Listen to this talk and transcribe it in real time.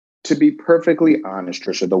To be perfectly honest,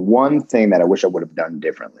 Trisha, the one thing that I wish I would have done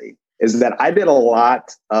differently is that I did a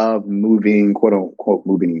lot of moving, quote unquote,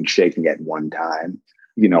 moving and shaking at one time.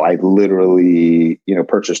 I literally,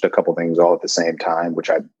 purchased a couple things all at the same time, which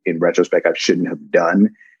in retrospect, I shouldn't have done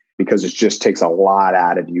because it just takes a lot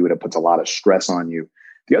out of you and it puts a lot of stress on you.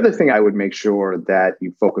 The other thing I would make sure that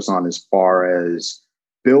you focus on as far as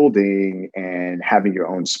building and having your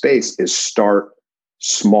own space is start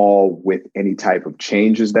small with any type of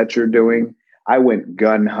changes that you're doing. I went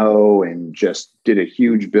gun ho and just did a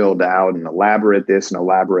huge build out and elaborate this and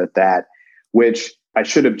elaborate that, which I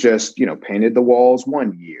should have just, painted the walls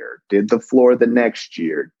one year, did the floor the next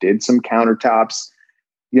year, did some countertops,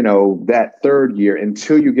 that third year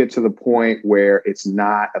until you get to the point where it's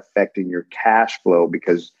not affecting your cash flow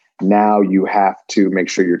because now you have to make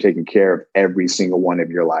sure you're taking care of every single one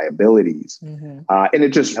of your liabilities. Mm-hmm. And it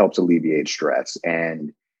just helps alleviate stress.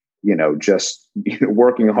 And, just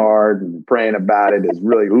working hard and praying about it is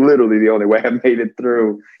really literally the only way I made it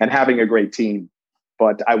through and having a great team.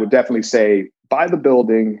 But I would definitely say buy the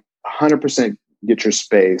building, 100% get your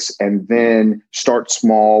space, and then start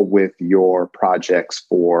small with your projects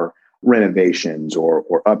for renovations or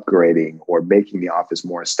upgrading or making the office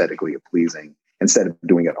more aesthetically pleasing instead of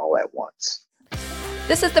doing it all at once.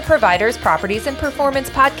 This is the Providers, Properties, and Performance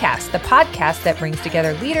Podcast, the podcast that brings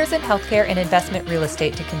together leaders in healthcare and investment real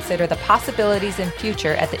estate to consider the possibilities and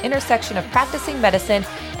future at the intersection of practicing medicine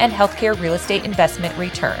and healthcare real estate investment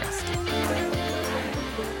returns.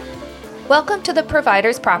 Welcome to the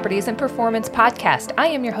Providers, Properties, and Performance Podcast. I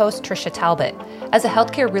am your host, Trisha Talbot. As a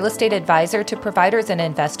healthcare real estate advisor to providers and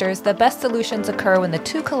investors, the best solutions occur when the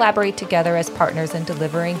two collaborate together as partners in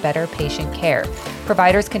delivering better patient care.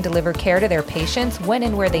 Providers can deliver care to their patients when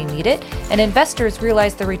and where they need it, and investors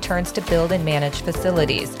realize the returns to build and manage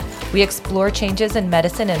facilities. We explore changes in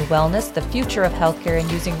medicine and wellness, the future of healthcare, and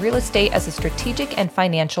using real estate as a strategic and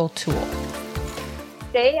financial tool.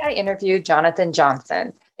 Today, I interviewed Jonathan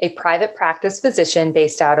Johnson, a private practice physician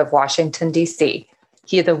based out of Washington, D.C.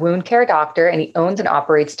 He is a wound care doctor, and he owns and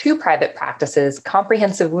operates two private practices,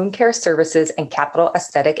 Comprehensive Wound Care Services and Capital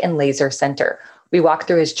Aesthetic and Laser Center. We walk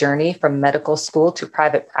through his journey from medical school to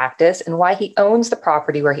private practice and why he owns the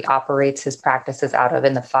property where he operates his practices out of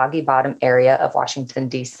in the Foggy Bottom area of Washington,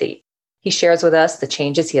 D.C. He shares with us the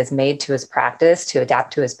changes he has made to his practice to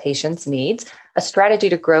adapt to his patients' needs, a strategy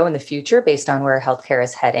to grow in the future based on where healthcare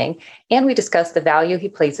is heading, and we discuss the value he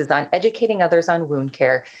places on educating others on wound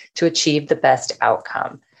care to achieve the best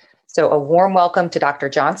outcome. So a warm welcome to Dr.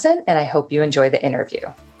 Johnson, and I hope you enjoy the interview.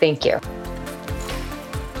 Thank you.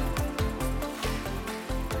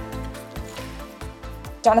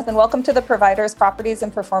 Jonathan, welcome to the Providers, Properties,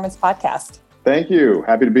 and Performance Podcast. Thank you.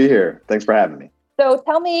 Happy to be here. Thanks for having me. So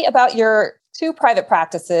tell me about your two private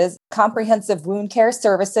practices, Comprehensive Wound Care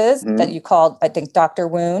Services that you called, I think, Dr.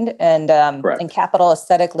 Wound, and Capital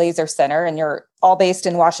Aesthetic Laser Center. And you're all based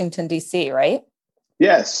in Washington, D.C., right?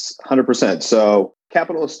 Yes, 100%. So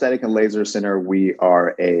Capital Aesthetic and Laser Center, we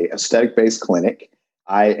are a aesthetic-based clinic.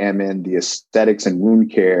 I am in the aesthetics and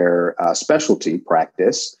wound care specialty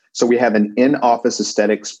practice. So we have an in-office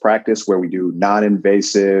aesthetics practice where we do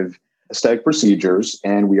non-invasive aesthetic procedures,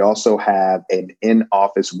 and we also have an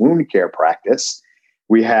in-office wound care practice.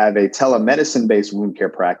 We have a telemedicine-based wound care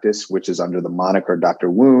practice, which is under the moniker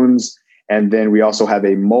Dr. Wounds. And then we also have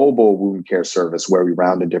a mobile wound care service where we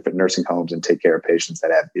round to different nursing homes and take care of patients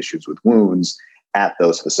that have issues with wounds at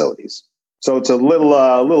those facilities. So it's a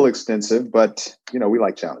little extensive, but we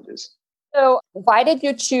like challenges. So why did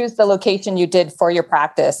you choose the location you did for your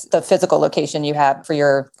practice, the physical location you have for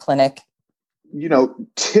your clinic?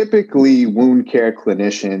 Typically wound care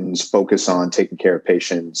clinicians focus on taking care of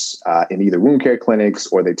patients in either wound care clinics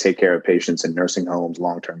or they take care of patients in nursing homes,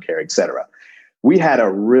 long-term care, et cetera. We had a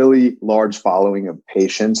really large following of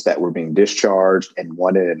patients that were being discharged and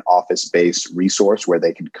wanted an office-based resource where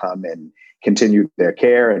they could come and continue their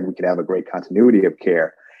care and we could have a great continuity of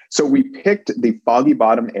care. So we picked the Foggy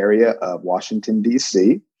Bottom area of Washington,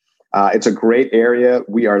 D.C. It's a great area.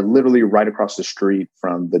 We are literally right across the street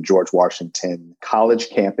from the George Washington College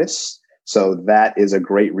campus. So that is a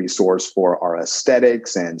great resource for our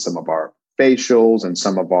aesthetics and some of our facials and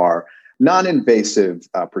some of our non-invasive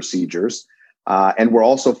procedures. And we're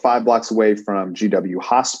also 5 blocks away from GW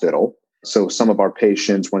Hospital. So some of our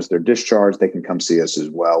patients, once they're discharged, they can come see us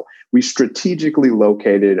as well. We strategically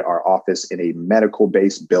located our office in a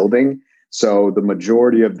medical-based building. So the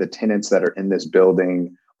majority of the tenants that are in this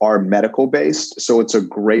building are medical-based. So it's a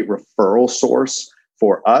great referral source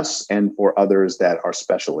for us and for others that are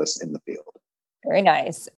specialists in the field. Very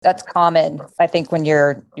nice. That's common. I think when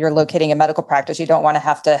you're locating a medical practice, you don't want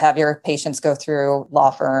to have your patients go through law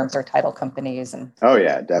firms or title companies. And oh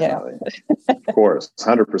yeah, definitely, of course,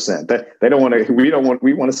 100%. They don't want to.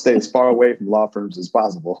 We want to stay as far away from law firms as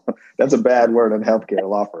possible. That's a bad word in healthcare,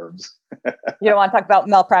 law firms. You don't want to talk about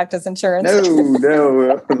malpractice insurance.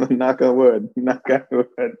 No, knock on wood. Knock on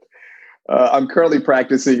wood. I'm currently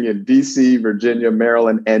practicing in DC, Virginia,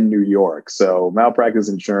 Maryland, and New York. So malpractice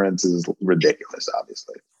insurance is ridiculous,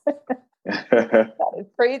 obviously. That is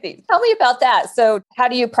crazy. Tell me about that. So how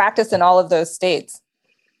do you practice in all of those states?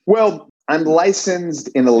 Well, I'm licensed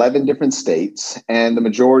in 11 different states. And the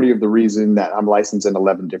majority of the reason that I'm licensed in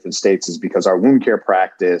 11 different states is because our wound care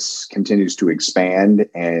practice continues to expand.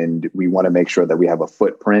 And we want to make sure that we have a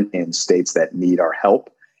footprint in states that need our help.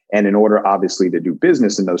 And in order, obviously, to do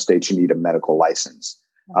business in those states, you need a medical license.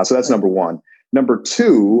 So that's number one. Number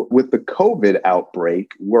two, with the COVID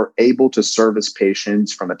outbreak, we're able to service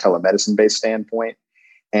patients from a telemedicine-based standpoint.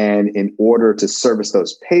 And in order to service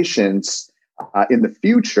those patients in the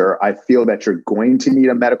future, I feel that you're going to need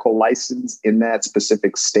a medical license in that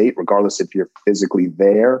specific state, regardless if you're physically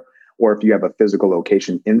there or if you have a physical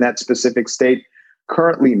location in that specific state.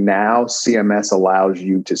 Currently now, CMS allows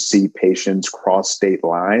you to see patients cross state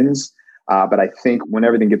lines. But I think when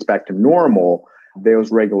everything gets back to normal, those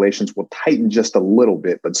regulations will tighten just a little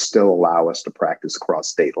bit, but still allow us to practice across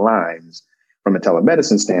state lines from a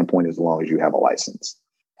telemedicine standpoint, as long as you have a license.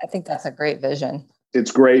 I think that's a great vision.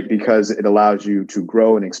 It's great because it allows you to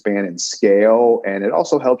grow and expand and scale. And it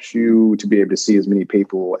also helps you to be able to see as many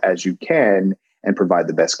people as you can and provide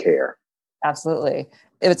the best care. Absolutely.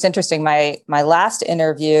 It's interesting. My last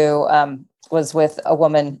interview was with a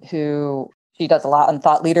woman who she does a lot on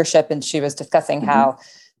thought leadership, and she was discussing how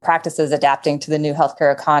practices adapting to the new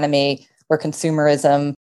healthcare economy, where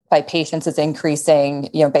consumerism by patients is increasing,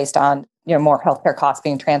 based on more healthcare costs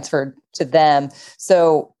being transferred to them.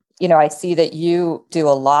 So, I see that you do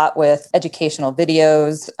a lot with educational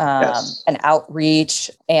videos and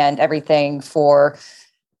outreach and everything for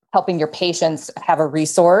helping your patients have a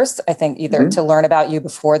resource, I think, either to learn about you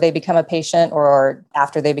before they become a patient or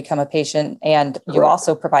after they become a patient. And you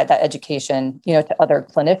also provide that education, to other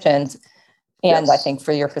clinicians. And I think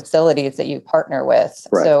for your facilities that you partner with.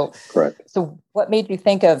 Correct. So what made you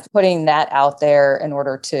think of putting that out there in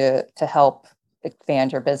order to help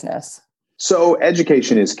expand your business? So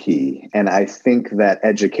education is key. And I think that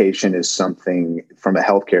education is something from a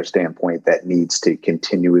healthcare standpoint that needs to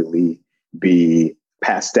continually be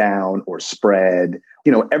passed down or spread.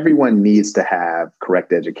 Everyone needs to have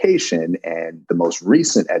correct education and the most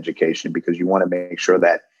recent education, because you want to make sure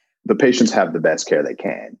that the patients have the best care they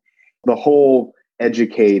can. The whole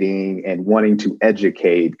educating and wanting to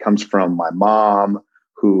educate comes from my mom,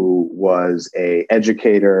 who was an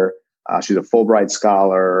educator. She's a Fulbright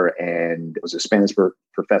scholar and was a Spanish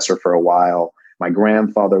professor for a while. My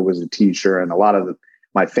grandfather was a teacher, and a lot of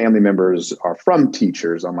my family members are from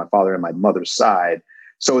teachers on my father and my mother's side.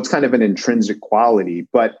 So it's kind of an intrinsic quality.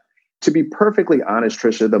 But to be perfectly honest,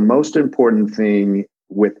 Trisha, the most important thing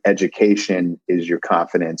with education is your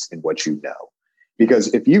confidence in what you know.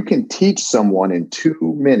 Because if you can teach someone in 2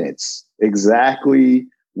 minutes exactly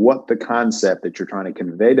what the concept that you're trying to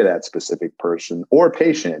convey to that specific person or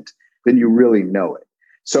patient, then you really know it.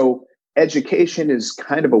 So education is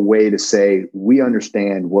kind of a way to say, we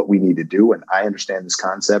understand what we need to do, and I understand this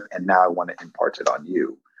concept, and now I want to impart it on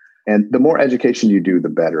you. And the more education you do, the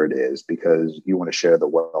better it is, because you want to share the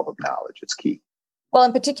wealth of knowledge. It's key. Well,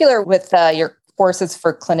 in particular with your courses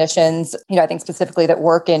for clinicians, I think specifically that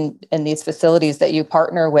work in these facilities that you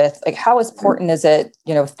partner with, like how important is it,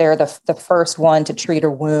 if they're the first one to treat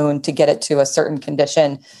a wound, to get it to a certain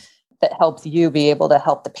condition that helps you be able to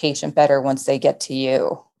help the patient better once they get to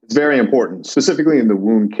you? It's very important, specifically in the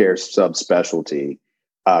wound care subspecialty.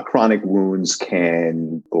 Chronic wounds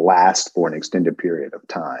can last for an extended period of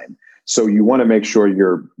time. So you want to make sure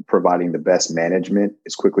you're providing the best management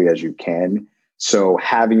as quickly as you can. So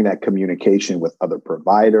having that communication with other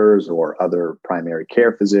providers or other primary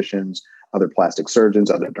care physicians, other plastic surgeons,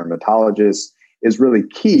 other dermatologists is really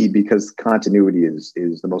key, because continuity is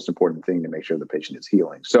the most important thing to make sure the patient is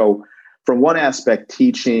healing. So from one aspect,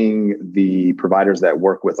 teaching the providers that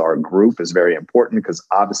work with our group is very important, because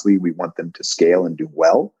obviously we want them to scale and do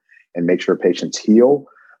well and make sure patients heal.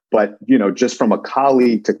 But, just from a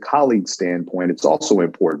colleague to colleague standpoint, it's also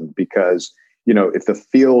important because, if the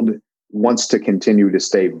field wants to continue to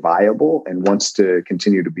stay viable and wants to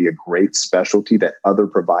continue to be a great specialty that other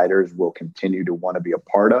providers will continue to want to be a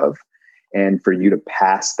part of, and for you to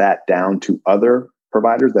pass that down to other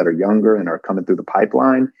providers that are younger and are coming through the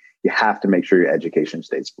pipeline, you have to make sure your education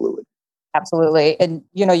stays fluid. Absolutely. And,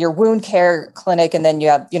 your wound care clinic and then you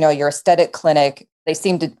have, your aesthetic clinic, they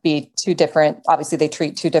seem to be two different, obviously they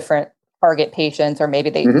treat two different target patients, or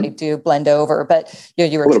maybe they do blend over, but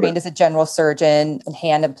you were trained as a general surgeon in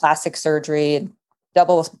hand and plastic surgery, and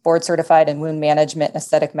double board certified in wound management and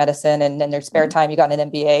aesthetic medicine. And in their spare time, you got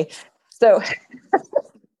an MBA. So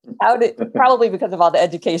probably because of all the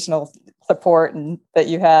educational support that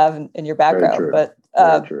you have in your background, but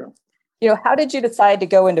very true. How did you decide to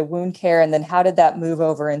go into wound care, and then how did that move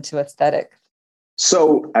over into aesthetic?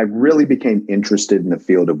 So I really became interested in the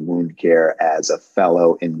field of wound care as a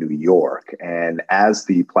fellow in New York. And as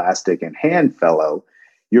the plastic and hand fellow,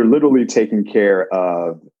 you're literally taking care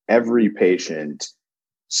of every patient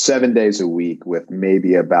 7 days a week with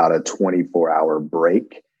maybe about a 24-hour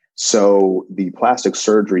break. So the plastic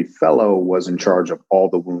surgery fellow was in charge of all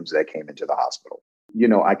the wounds that came into the hospital.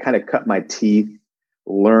 I kind of cut my teeth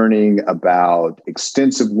learning about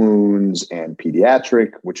extensive wounds and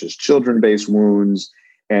pediatric, which is children-based wounds,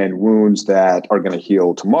 and wounds that are going to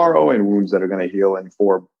heal tomorrow and wounds that are going to heal in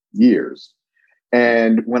 4 years.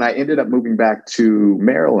 And when I ended up moving back to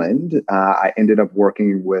Maryland, I ended up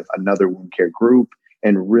working with another wound care group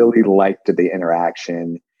and really liked the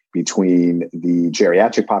interaction between the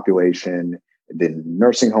geriatric population, the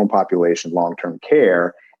nursing home population, long-term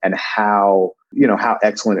care, and how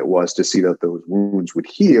excellent it was to see that those wounds would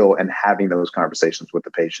heal and having those conversations with the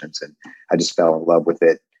patients. And I just fell in love with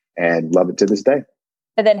it and love it to this day.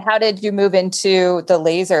 And then how did you move into the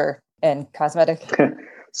laser and cosmetic?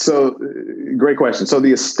 So great question. So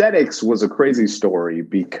the aesthetics was a crazy story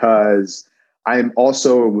because I'm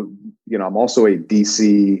also a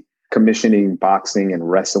DC commissioning boxing and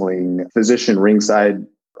wrestling physician ringside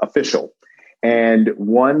official. And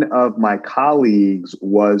one of my colleagues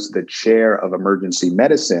was the chair of emergency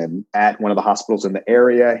medicine at one of the hospitals in the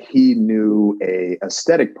area. He knew a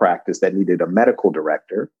aesthetic practice that needed a medical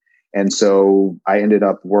director. And so I ended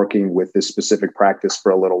up working with this specific practice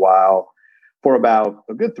for a little while, for about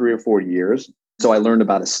a good 3 or 4 years. So I learned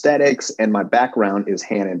about aesthetics, and my background is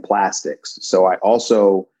hand and plastics. So I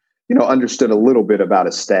also, understood a little bit about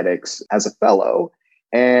aesthetics as a fellow.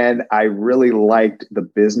 And I really liked the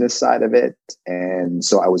business side of it. And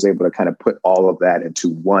so I was able to kind of put all of that into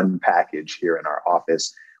one package here in our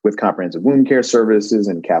office with comprehensive wound care services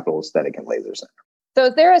and Capital Aesthetic and Laser Center. So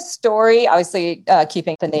is there a story, obviously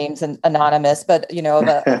keeping the names anonymous, but, of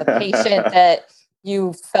a patient that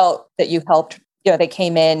you felt that you helped, they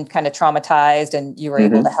came in kind of traumatized and you were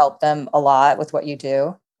able to help them a lot with what you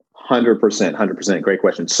do? 100%. Great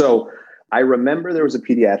question. So I remember there was a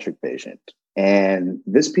pediatric patient. And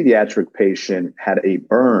this pediatric patient had a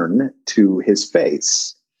burn to his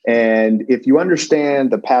face. And if you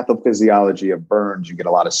understand the pathophysiology of burns, you get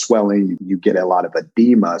a lot of swelling, you get a lot of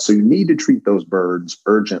edema. So you need to treat those burns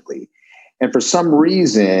urgently. And for some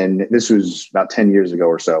reason, this was about 10 years ago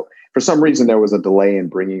or so, for some reason, there was a delay in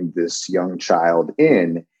bringing this young child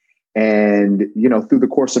in. And, through the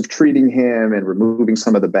course of treating him and removing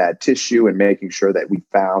some of the bad tissue and making sure that we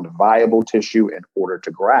found viable tissue in order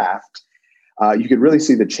to graft, you could really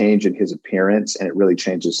see the change in his appearance, and it really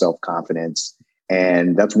changed his self-confidence.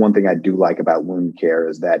 And that's one thing I do like about wound care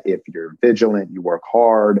is that if you're vigilant, you work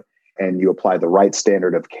hard, and you apply the right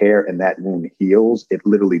standard of care and that wound heals, it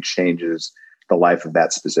literally changes the life of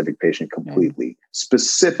that specific patient completely,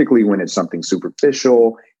 specifically when it's something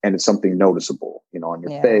superficial and it's something noticeable, on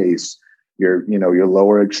your face, your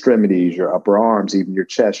lower extremities, your upper arms, even your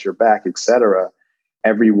chest, your back, etc.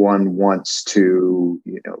 Everyone wants to,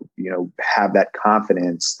 have that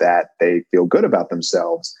confidence that they feel good about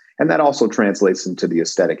themselves. And that also translates into the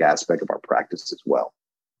aesthetic aspect of our practice as well.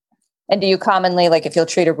 And do you commonly, if you'll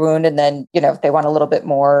treat a wound and then, if they want a little bit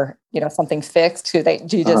more, something fixed,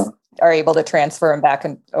 do you just are able to transfer them back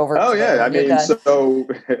and over? Oh, yeah. I mean, so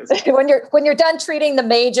when you're done treating the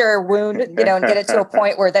major wound, and get it to a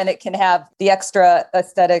point where then it can have the extra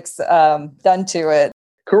aesthetics done to it.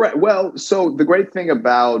 Correct. Well, so the great thing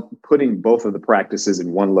about putting both of the practices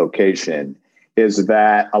in one location is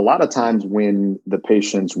that a lot of times when the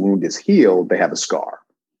patient's wound is healed, they have a scar.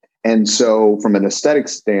 And so from an aesthetic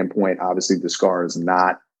standpoint, obviously the scar is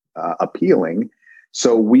not appealing.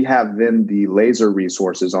 So we have then the laser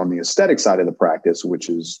resources on the aesthetic side of the practice, which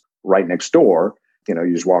is right next door.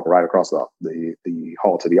 You just walk right across the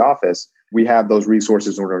hall to the office. We have those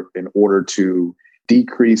resources in order to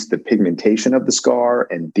decrease the pigmentation of the scar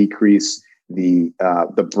and decrease the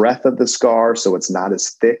breadth of the scar, so it's not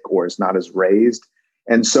as thick or it's not as raised.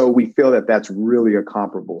 And so we feel that that's really a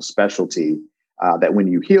comparable specialty, that when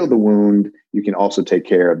you heal the wound, you can also take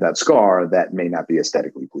care of that scar that may not be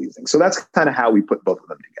aesthetically pleasing. So that's kind of how we put both of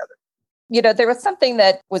them together. There was something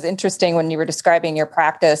that was interesting when you were describing your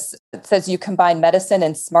practice. It says you combine medicine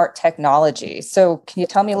and smart technology. So can you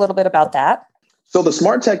tell me a little bit about that? So the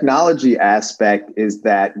smart technology aspect is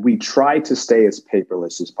that we try to stay as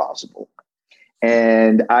paperless as possible.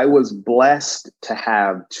 And I was blessed to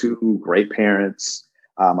have two great parents.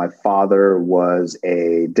 My father was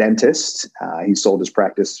a dentist. He sold his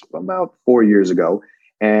practice about 4 years ago.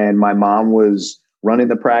 And my mom was running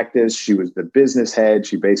the practice. She was the business head.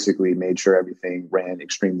 She basically made sure everything ran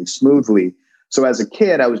extremely smoothly. So as a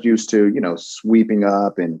kid, I was used to, sweeping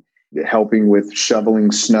up and helping with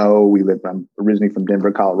shoveling snow. I'm originally from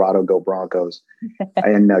Denver, Colorado, go Broncos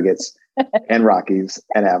and Nuggets and Rockies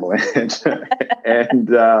and Avalanche. and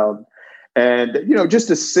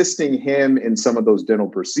just assisting him in some of those dental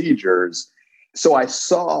procedures. So I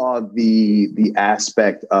saw the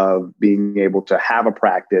aspect of being able to have a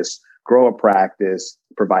practice, grow a practice,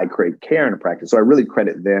 provide great care in a practice. So I really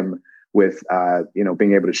credit them with,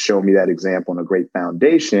 being able to show me that example and a great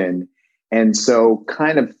foundation. And so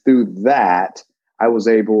kind of through that, I was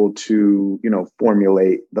able to,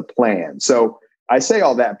 formulate the plan. So I say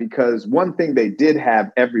all that because one thing they did have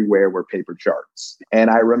everywhere were paper charts. And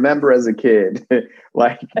I remember as a kid,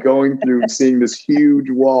 going through seeing this huge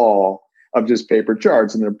wall of just paper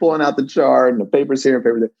charts, and they're pulling out the chart and the papers here and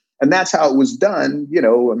paper there. And that's how it was done.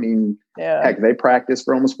 Heck, they practiced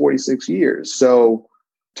for almost 46 years. So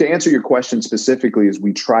to answer your question specifically is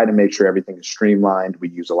we try to make sure everything is streamlined. We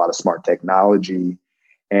use a lot of smart technology,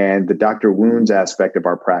 and the Dr. Wounds aspect of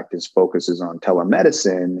our practice focuses on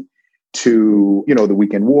telemedicine to, the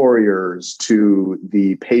weekend warriors, to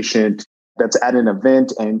the patient that's at an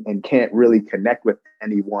event and can't really connect with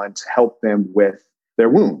anyone to help them with their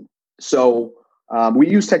wound. So we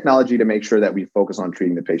use technology to make sure that we focus on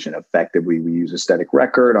treating the patient effectively. We use aesthetic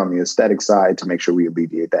record on the aesthetic side to make sure we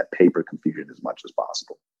alleviate that paper confusion as much as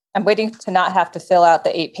possible. I'm waiting to not have to fill out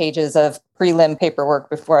the 8 pages of prelim paperwork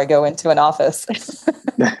before I go into an office.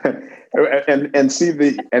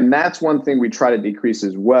 and that's one thing we try to decrease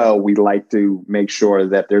as well. We like to make sure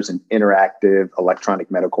that there's an interactive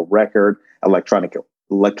electronic medical record, electronic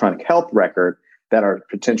health record that our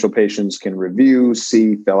potential patients can review,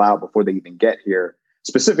 see, fill out before they even get here,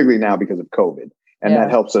 specifically now because of COVID. And that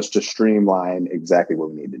helps us to streamline exactly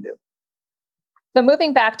what we need to do. So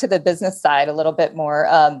moving back to the business side a little bit more.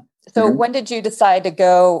 When did you decide to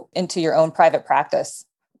go into your own private practice?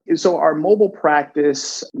 So our mobile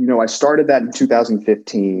practice, I started that in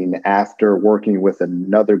 2015 after working with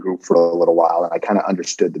another group for a little while, and I kind of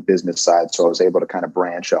understood the business side. So I was able to kind of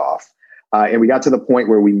branch off. And we got to the point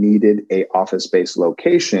where we needed a office-based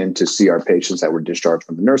location to see our patients that were discharged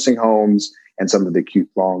from the nursing homes and some of the acute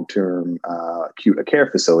long-term acute care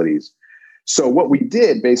facilities. So what we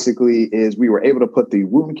did basically is we were able to put the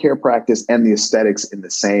wound care practice and the aesthetics in the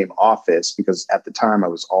same office, because at the time I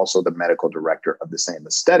was also the medical director of the same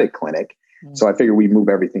aesthetic clinic. Mm-hmm. So I figured we'd move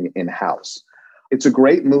everything in-house. It's a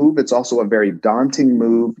great move. It's also a very daunting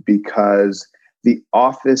move because the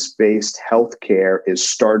office-based healthcare is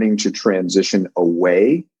starting to transition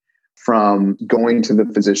away from going to the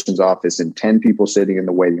physician's office and 10 people sitting in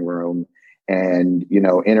the waiting room and,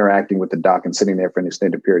 interacting with the doc and sitting there for an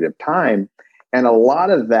extended period of time. And a lot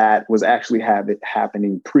of that was actually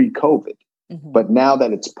happening pre-COVID. Mm-hmm. But now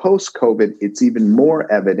that it's post-COVID, it's even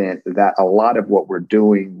more evident that a lot of what we're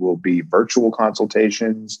doing will be virtual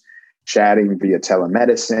consultations, chatting via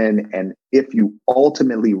telemedicine. And if you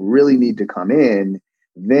ultimately really need to come in,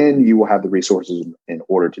 then you will have the resources in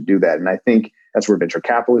order to do that. And I think that's where venture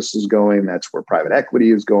capitalists is going. That's where private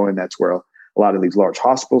equity is going. That's where a lot of these large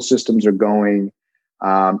hospital systems are going,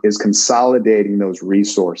 is consolidating those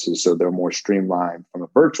resources so they're more streamlined from a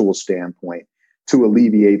virtual standpoint to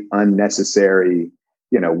alleviate unnecessary,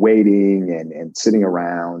 waiting and sitting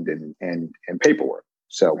around and paperwork.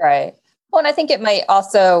 So, right. Well, and I think it might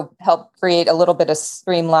also help create a little bit of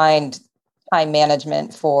streamlined time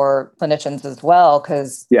management for clinicians as well.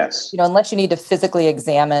 Because, yes, unless you need to physically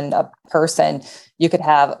examine a person, you could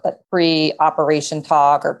have a pre-operation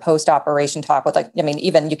talk or post-operation talk with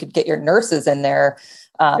even you could get your nurses in there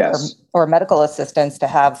yes. or medical assistants to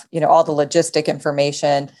have, all the logistic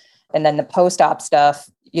information. And then the post-op stuff,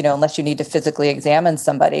 unless you need to physically examine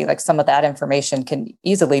somebody, some of that information can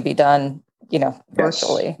easily be done,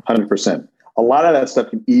 virtually. 100%. A lot of that stuff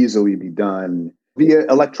can easily be done via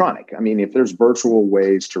electronic. I mean, if there's virtual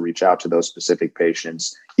ways to reach out to those specific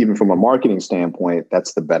patients, even from a marketing standpoint,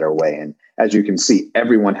 that's the better way. And as you can see,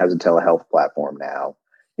 everyone has a telehealth platform now.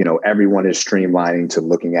 Everyone is streamlining to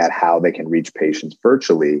looking at how they can reach patients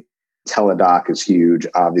virtually. Teladoc is huge.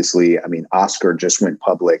 Obviously, Oscar just went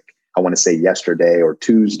public, I want to say yesterday or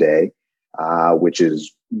Tuesday, which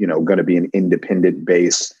is going to be an independent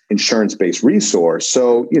based, insurance based resource.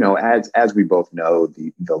 So, as we both know,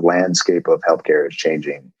 the landscape of healthcare is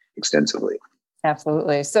changing extensively.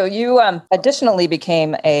 Absolutely. So you additionally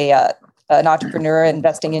became an entrepreneur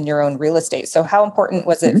investing in your own real estate. So how important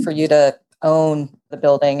was it for you to own the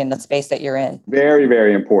building and the space that you're in? Very,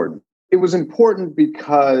 very important. It was important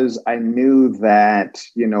because I knew that,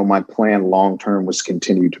 my plan long-term was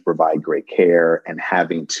continue to provide great care, and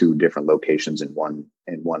having two different locations in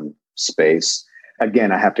one space.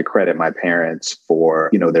 Again, I have to credit my parents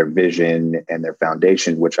for, their vision and their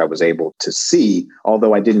foundation, which I was able to see,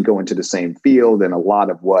 although I didn't go into the same field. And a lot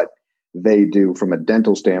of what they do from a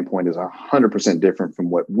dental standpoint is 100% different from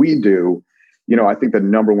what we do. I think the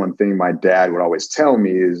number one thing my dad would always tell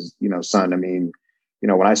me is, son,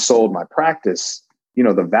 when I sold my practice,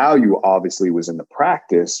 the value obviously was in the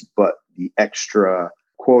practice, but the extra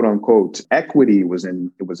quote unquote equity was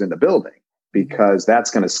in the building, because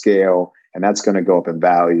that's going to scale and that's going to go up in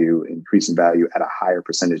value, increase in value at a higher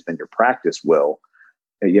percentage than your practice will.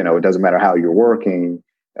 It doesn't matter how you're working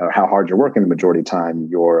or how hard you're working. The majority of the time,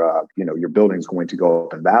 your building is going to go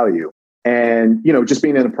up in value. And, just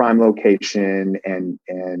being in a prime location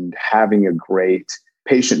and having a great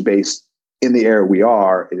patient base in the area we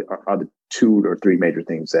are the two or three major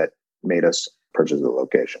things that made us purchase the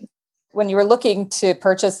location. When you were looking to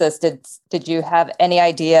purchase this, did you have any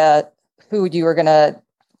idea who you were going to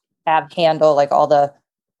have handle like all the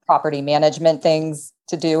property management things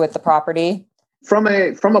to do with the property? From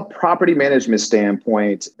a property management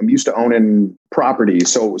standpoint, I'm used to owning property.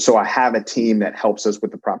 So I have a team that helps us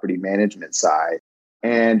with the property management side.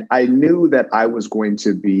 And I knew that I was going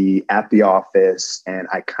to be at the office, and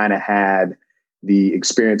I kind of had the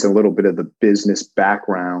experience, a little bit of the business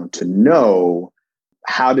background to know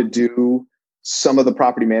how to do some of the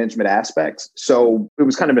property management aspects. So it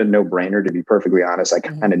was kind of a no-brainer, to be perfectly honest. I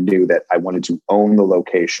kind of knew that I wanted to own the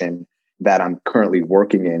location that I'm currently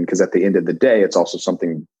working in, because at the end of the day, it's also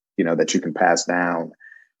something, that you can pass down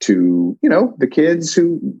to, the kids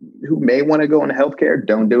who may want to go into healthcare,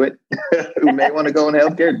 don't do it. Who may want to go into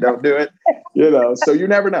healthcare, don't do it. So you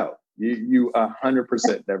never know. You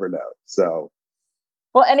 100% never know. So.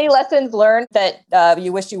 Well, any lessons learned that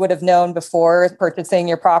you wish you would have known before purchasing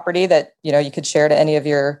your property that, you could share to any of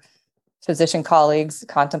your physician colleagues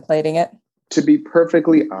contemplating it? To be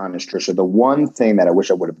perfectly honest, Trisha, the one thing that I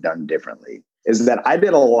wish I would have done differently is that I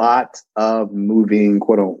did a lot of moving,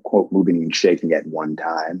 quote unquote, moving and shaking at one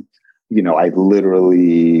time. I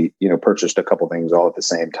literally, purchased a couple things all at the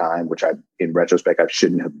same time, which in retrospect, I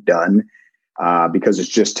shouldn't have done because it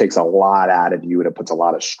just takes a lot out of you and it puts a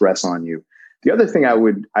lot of stress on you. The other thing I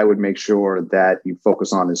would make sure that you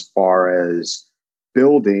focus on as far as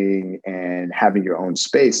building and having your own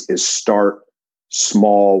space is start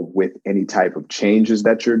small with any type of changes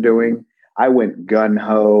that you're doing. I went gun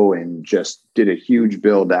ho and just did a huge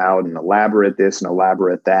build out and elaborate this and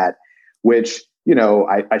elaborate that, which,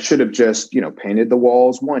 I should have just, painted the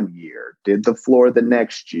walls one year, did the floor the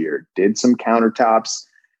next year, did some countertops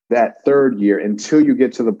that third year, until you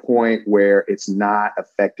get to the point where it's not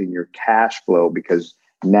affecting your cash flow, because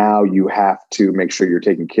now you have to make sure you're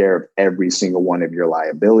taking care of every single one of your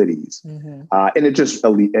liabilities. And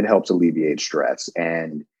it helps alleviate stress.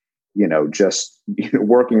 And, just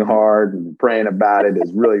working hard and praying about it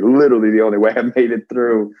is really literally the only way I made it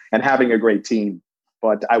through, and having a great team.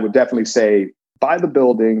 But I would definitely say buy the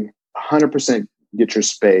building, 100% get your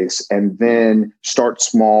space, and then start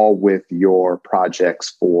small with your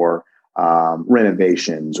projects for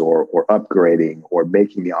renovations or upgrading or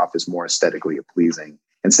making the office more aesthetically pleasing,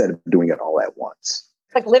 instead of doing it all at once.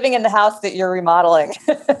 It's like living in the house that you're remodeling.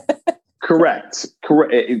 Correct.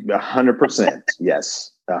 100%.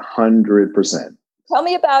 Yes, 100%. Tell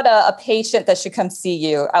me about a patient that should come see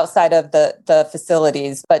you outside of the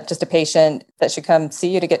facilities, but just a patient that should come see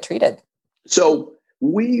you to get treated. So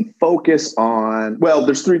we focus on,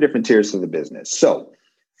 there's three different tiers to the business. So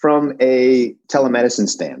from a telemedicine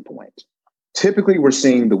standpoint, typically we're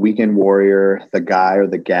seeing the weekend warrior, the guy or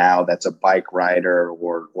the gal that's a bike rider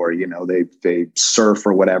or they surf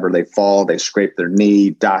or whatever, they fall, they scrape their knee.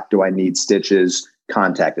 Doc, do I need stitches?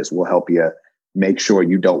 Contact us. We'll help you make sure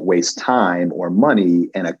you don't waste time or money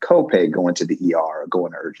and a copay going to the ER or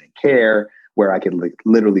going to urgent care, where I could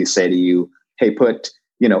literally say to you, hey, put,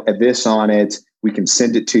 this on it. We can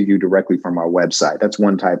send it to you directly from our website. That's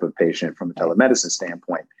one type of patient from a telemedicine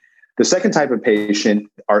standpoint. The second type of patient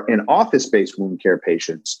are in office-based wound care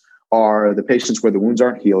patients, are the patients where the wounds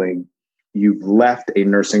aren't healing. You've left a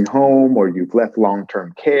nursing home or you've left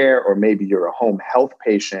long-term care, or maybe you're a home health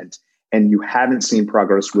patient and you haven't seen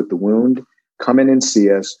progress with the wound. come in and see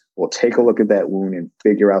us. We'll take a look at that wound and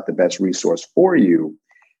figure out the best resource for you.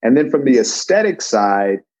 And then from the aesthetic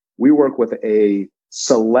side, we work with a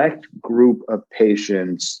select group of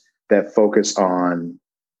patients that focus on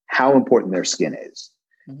how important their skin is.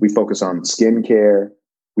 We focus on skin care.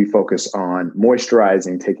 We focus on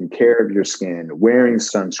moisturizing, taking care of your skin, wearing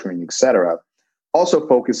sunscreen, et cetera. Also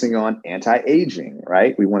focusing on anti-aging,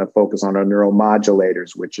 right? We want to focus on our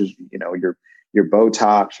neuromodulators, which is, your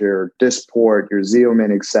Botox, your Dysport, your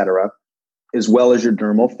Xeomin, et cetera, as well as your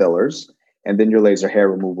dermal fillers, and then your laser hair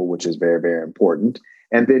removal, which is very, very important.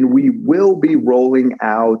 And then we will be rolling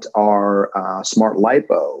out our Smart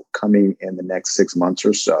Lipo coming in the next 6 months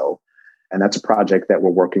or so. And that's a project that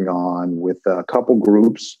we're working on with a couple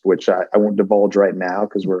groups, which I won't divulge right now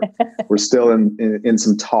because we're still in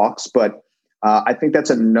some talks. But I think that's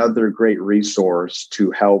another great resource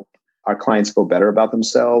to help our clients feel better about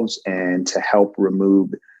themselves and to help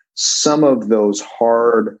remove some of those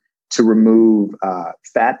hard to remove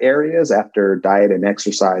fat areas after diet and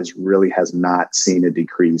exercise really has not seen a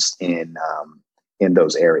decrease in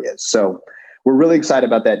those areas. So we're really excited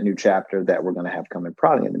about that new chapter that we're going to have coming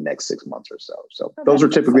probably in the next 6 months or so. So those are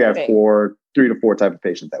typically our 3 to 4 type of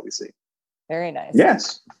patients that we see. Very nice.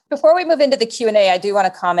 Yes. Before we move into the Q&A, I do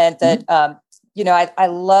want to comment that, I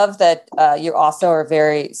love that you also are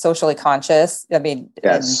very socially conscious. I mean,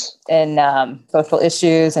 yes. in social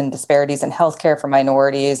issues and disparities in healthcare for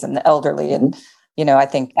minorities and the elderly. And, I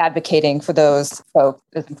think advocating for those folks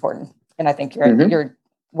is important. And I think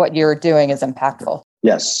what you're doing is impactful.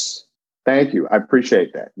 Yes. Thank you. I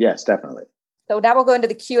appreciate that. Yes, definitely. So now we'll go into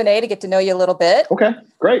the Q&A to get to know you a little bit. Okay,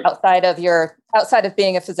 great. Outside of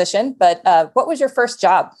being a physician, but what was your first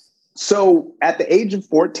job? So at the age of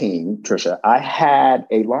 14, Trisha, I had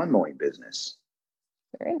a lawn mowing business.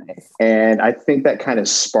 Very nice. And I think that kind of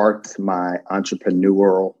sparked my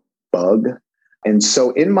entrepreneurial bug. And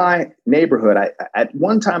so in my neighborhood, at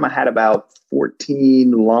one time I had about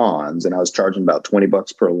 14 lawns and I was charging about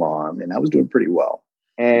 $20 per lawn and I was doing pretty well.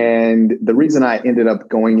 And the reason I ended up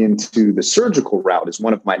going into the surgical route is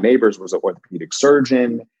one of my neighbors was an orthopedic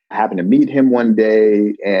surgeon. I happened to meet him one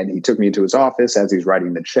day and he took me into his office. As he's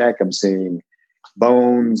writing the check, I'm seeing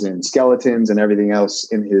bones and skeletons and everything else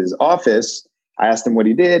in his office. I asked him what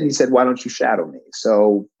he did. And he said, why don't you shadow me?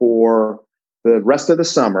 So for the rest of the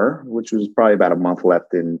summer, which was probably about a month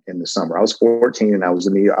left in the summer, I was 14 and I was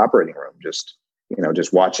in the operating room, just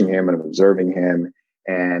watching him and observing him.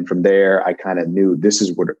 And from there, I kind of knew this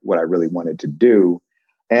is what I really wanted to do.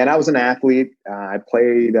 And I was an athlete. I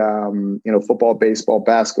played, football, baseball,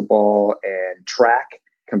 basketball, and track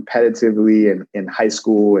competitively in high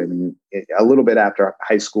school and a little bit after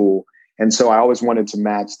high school. And so I always wanted to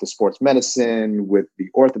match the sports medicine with the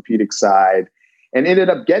orthopedic side and ended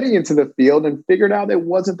up getting into the field and figured out it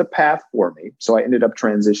wasn't the path for me. So I ended up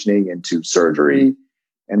transitioning into surgery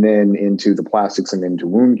and then into the plastics and into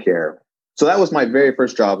wound care. So that was my very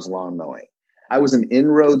first job, was lawn mowing. I was an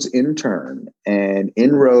Inroads intern, and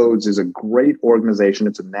Inroads is a great organization.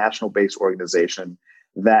 It's a national-based organization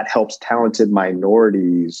that helps talented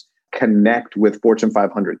minorities connect with Fortune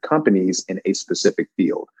 500 companies in a specific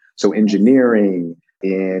field. So engineering,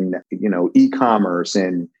 in e-commerce,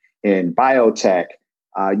 in biotech,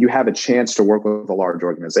 you have a chance to work with a large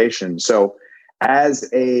organization. So as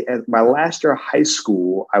my last year of high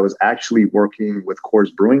school, I was actually working with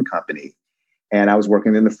Coors Brewing Company. And I was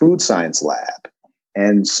working in the food science lab.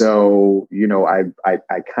 And so,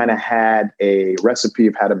 I kind of had a recipe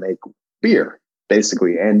of how to make beer,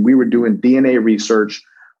 basically. And we were doing DNA research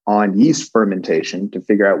on yeast fermentation to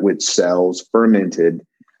figure out which cells fermented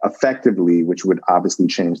effectively, which would obviously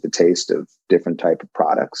change the taste of different type of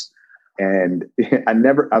products. And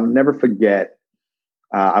I'll never forget,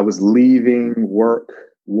 I was leaving work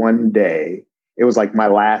one day. It was like my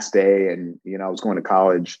last day and, I was going to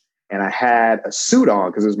college. And I had a suit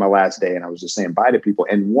on because it was my last day and I was just saying bye to people.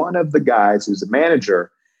 And one of the guys who's the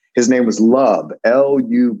manager, his name was Lubb,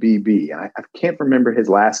 L-U-B-B. And I can't remember his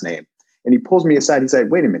last name. And he pulls me aside. He said,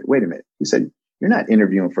 wait a minute. He said, you're not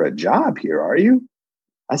interviewing for a job here, are you?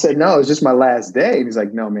 I said, no, it's just my last day. And he's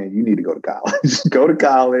like, no, man, you need to go to college. Go to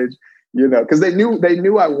college, because they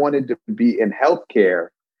knew I wanted to be in healthcare.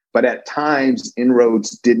 But at times,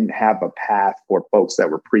 Inroads didn't have a path for folks that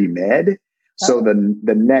were pre-med. So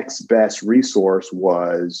the next best resource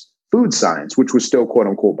was food science, which was still quote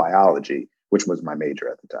unquote biology, which was my major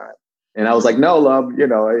at the time. And I was like, no, love,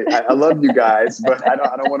 I love you guys, but I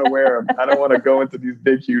don't want to wear them. I don't want to go into these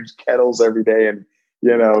big, huge kettles every day and,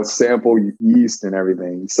 sample yeast and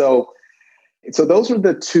everything. So those were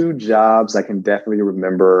the two jobs I can definitely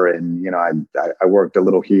remember. And, I worked a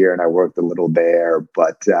little here and I worked a little there,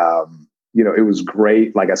 but it was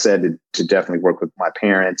great. Like I said, to definitely work with my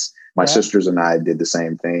parents. My sisters and I did the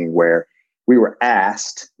same thing where we were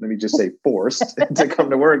asked, let me just say forced to come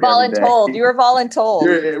to work every day. Voluntold. You were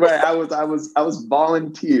voluntold. Right. I was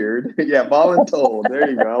volunteered. Yeah, voluntold. There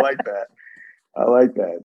you go. I like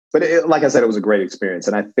that. But like I said, it was a great experience.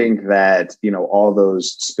 And I think that, all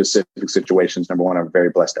those specific situations, number one, I'm very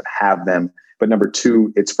blessed to have them. But number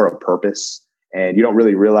two, it's for a purpose. And you don't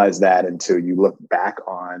really realize that until you look back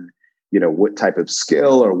on, what type of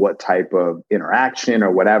skill or what type of interaction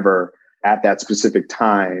or whatever at that specific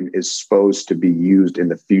time is supposed to be used in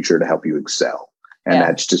the future to help you excel. And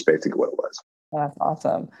that's just basically what it was. That's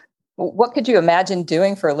awesome. What could you imagine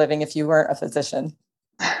doing for a living if you weren't a physician?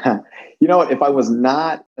 If I was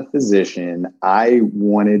not a physician, I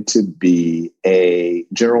wanted to be a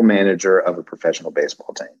general manager of a professional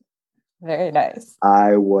baseball team. Very nice.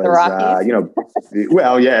 I was, the Rockies?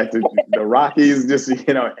 The Rockies, just,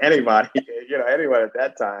 anybody, anyone at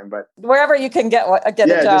that time, but wherever you can get a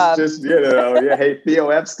job. Hey, Theo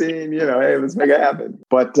Epstein, hey, let's make it happen.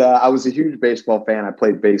 But I was a huge baseball fan. I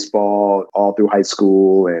played baseball all through high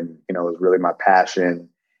school and, it was really my passion.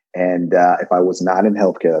 And if I was not in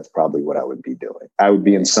healthcare, that's probably what I would be doing. I would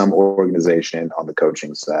be in some organization on the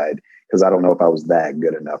coaching side, because I don't know if I was that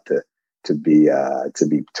good enough to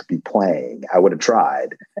be playing. I would have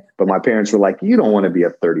tried, but my parents were like, "You don't want to be a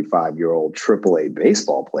 35-year-old AAA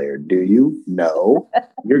baseball player, do you? No,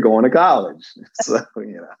 you're going to college." So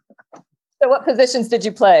So, what positions did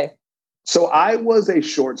you play? So I was a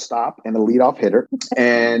shortstop and a leadoff hitter,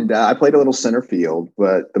 and I played a little center field.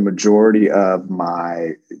 But the majority of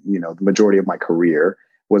my career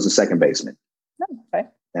was a second baseman. Okay,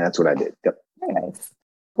 and that's what I did. Yep. Very nice.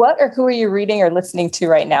 What or who are you reading or listening to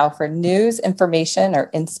right now for news, information, or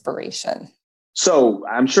inspiration? So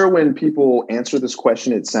I'm sure when people answer this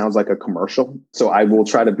question, it sounds like a commercial. So I will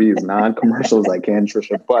try to be as non-commercial as I can,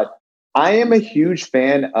 Trisha. But I am a huge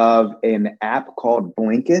fan of an app called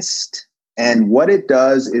Blinkist. And what it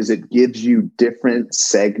does is it gives you different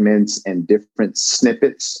segments and different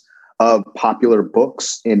snippets of popular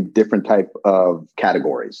books in different type of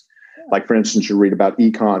categories. Like, for instance, you read about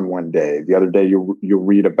econ one day. The other day, you'll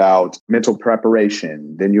read about mental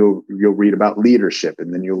preparation. Then you'll read about leadership,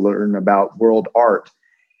 and then you'll learn about world art.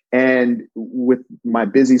 And with my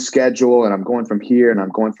busy schedule, and I'm going from here and I'm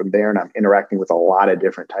going from there, and I'm interacting with a lot of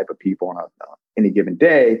different type of people on any given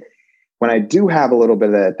day. When I do have a little bit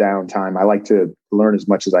of that downtime, I like to learn as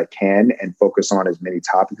much as I can and focus on as many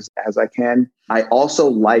topics as I can. I also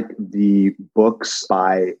like the books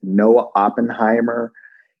by Noah Oppenheimer.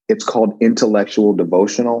 It's called Intellectual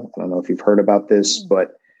Devotional. I don't know if you've heard about this,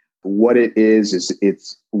 but what it is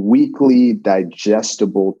it's weekly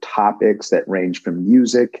digestible topics that range from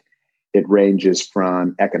music. It ranges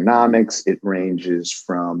from economics. It ranges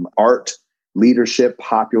from art, leadership,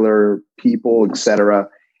 popular people, etc.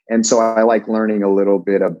 And so I like learning a little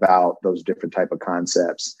bit about those different type of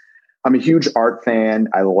concepts. I'm a huge art fan.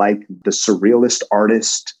 I like the surrealist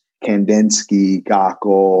artist, Kandinsky,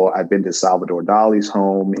 Gaukel. I've been to Salvador Dali's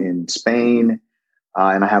home in Spain,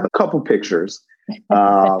 and I have a couple pictures,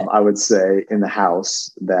 I would say, in the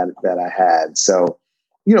house that I had. So,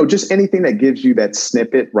 just anything that gives you that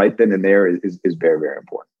snippet right then and there is very, very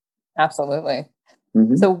important. Absolutely.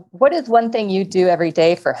 Mm-hmm. So what is one thing you do every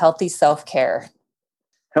day for healthy self-care?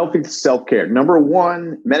 Healthy self-care. Number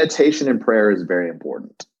one, meditation and prayer is very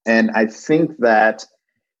important. And I think that,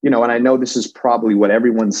 and I know this is probably what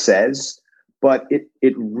everyone says, but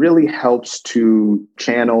it really helps to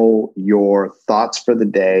channel your thoughts for the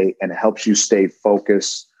day, and it helps you stay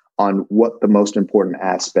focused on what the most important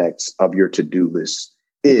aspects of your to-do list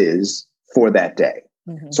is for that day.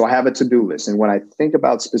 Mm-hmm. So I have a to-do list. And when I think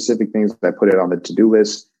about specific things, I put it on the to-do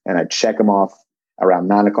list and I check them off around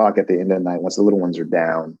 9:00 at the end of the night once the little ones are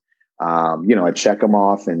down. I check them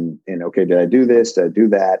off and okay, did I do this? Did I do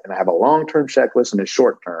that? And I have a long-term checklist and a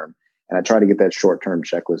short-term, and I try to get that short-term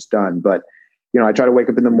checklist done. But, I try to wake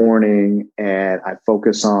up in the morning and I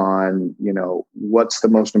focus on, what's the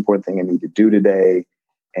most important thing I need to do today,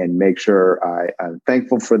 and make sure I'm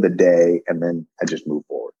thankful for the day. And then I just move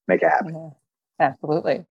forward, make it happen. Yeah,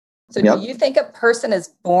 absolutely. So Do you think a person is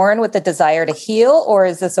born with a desire to heal, or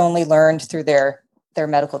is this only learned through their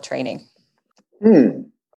medical training?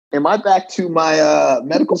 Am I back to my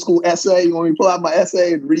medical school essay? You want me to pull out my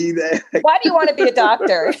essay and read that? Why do you want to be a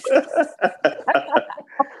doctor?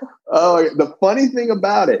 Oh, the funny thing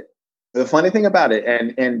about it,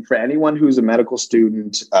 and for anyone who's a medical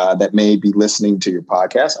student that may be listening to your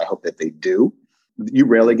podcast, I hope that they do. You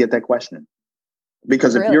rarely get that question,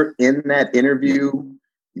 because if you're in that interview,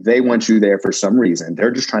 they want you there for some reason. They're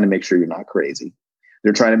just trying to make sure you're not crazy.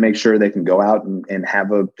 They're trying to make sure they can go out and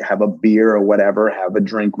have a beer or whatever, have a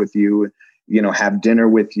drink with you, have dinner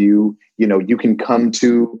with you. You can come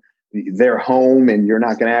to their home and you're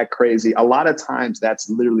not going to act crazy. A lot of times that's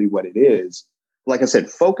literally what it is. Like I said,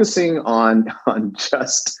 focusing on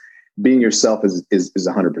just being yourself is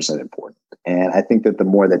 100% important. And I think that the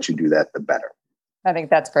more that you do that, the better. I think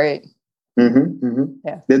that's great. Mm-hmm, mm-hmm.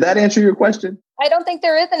 Yeah. Did that answer your question? I don't think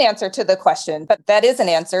there is an answer to the question, but that is an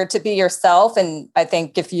answer, to be yourself. And I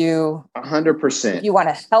think if you 100%, you want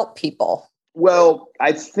to help people. Well,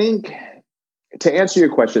 I think to answer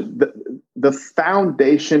your question, the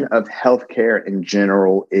foundation of healthcare in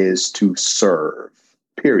general is to serve,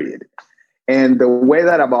 period. And the way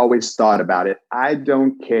that I've always thought about it, I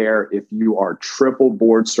don't care if you are triple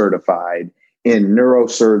board certified in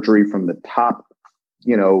neurosurgery from the top,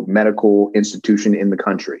 medical institution in the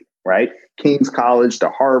country, right? King's College to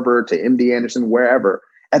Harvard to MD Anderson, wherever.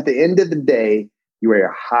 At the end of the day, you are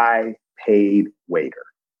a high paid waiter.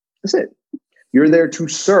 That's it. You're there to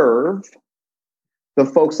serve the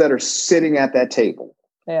folks that are sitting at that table,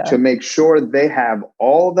 to make sure they have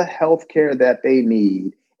all the health care that they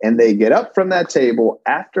need. And they get up from that table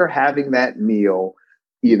after having that meal,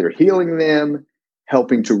 either healing them,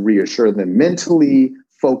 helping to reassure them mentally,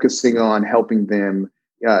 focusing on helping them,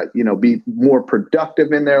 be more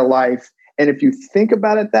productive in their life. And if you think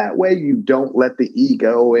about it that way, you don't let the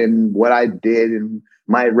ego and what I did and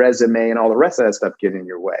my resume and all the rest of that stuff get in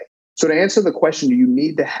your way. So to answer the question, do you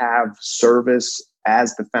need to have service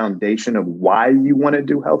as the foundation of why you want to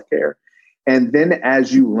do healthcare? And then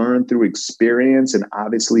as you learn through experience and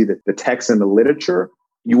obviously the text and the literature,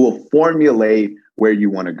 you will formulate where you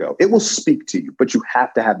want to go. It will speak to you, but you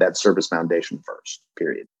have to have that service foundation first,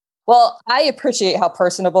 period. Well, I appreciate how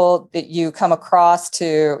personable that you come across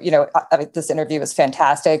to, this interview was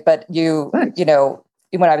fantastic, but Thanks.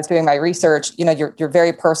 When I was doing my research, you're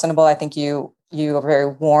very personable. I think you are very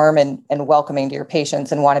warm and welcoming to your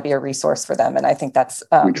patients and want to be a resource for them. And I think that's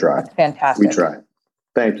we try. That's fantastic. We try.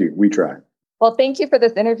 Thank you. We try. Well, thank you for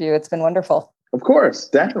this interview. It's been wonderful. Of course.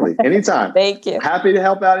 Definitely. Anytime. Thank you. Happy to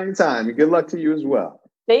help out anytime. And good luck to you as well.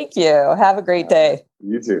 Thank you. Have a great day.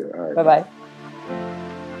 You too. All right. Bye-bye.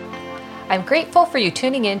 I'm grateful for you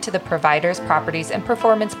tuning in to the Providers, Properties, and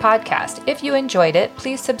Performance podcast. If you enjoyed it,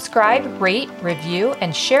 please subscribe, rate, review,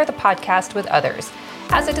 and share the podcast with others.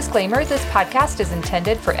 As a disclaimer, this podcast is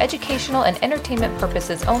intended for educational and entertainment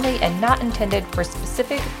purposes only and not intended for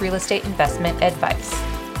specific real estate investment advice.